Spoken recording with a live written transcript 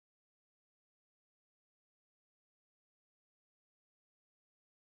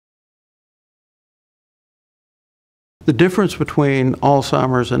The difference between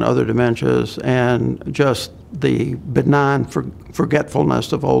Alzheimer's and other dementias and just the benign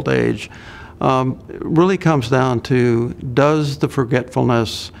forgetfulness of old age really comes down to, does the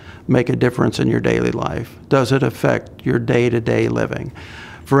forgetfulness make a difference in your daily life? Does it affect your day-to-day living?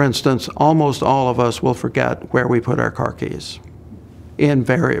 For instance, almost all of us will forget where we put our car keys,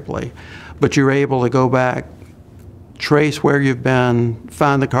 invariably. But you're able to go back, trace where you've been,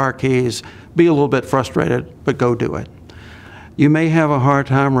 find the car keys, be a little bit frustrated, but go do it. You may have a hard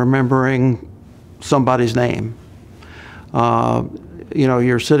time remembering somebody's name. You know,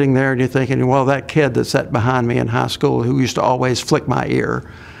 you're sitting there and you're thinking, well, that kid that sat behind me in high school who used to always flick my ear,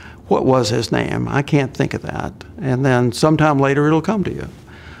 what was his name? I can't think of that. And then sometime later it'll come to you.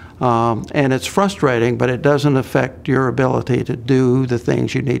 And it's frustrating, but it doesn't affect your ability to do the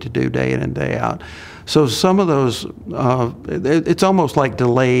things you need to do day in and day out. So some of those, it's almost like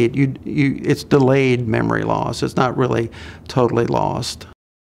delayed, it's delayed memory loss. It's not really totally lost.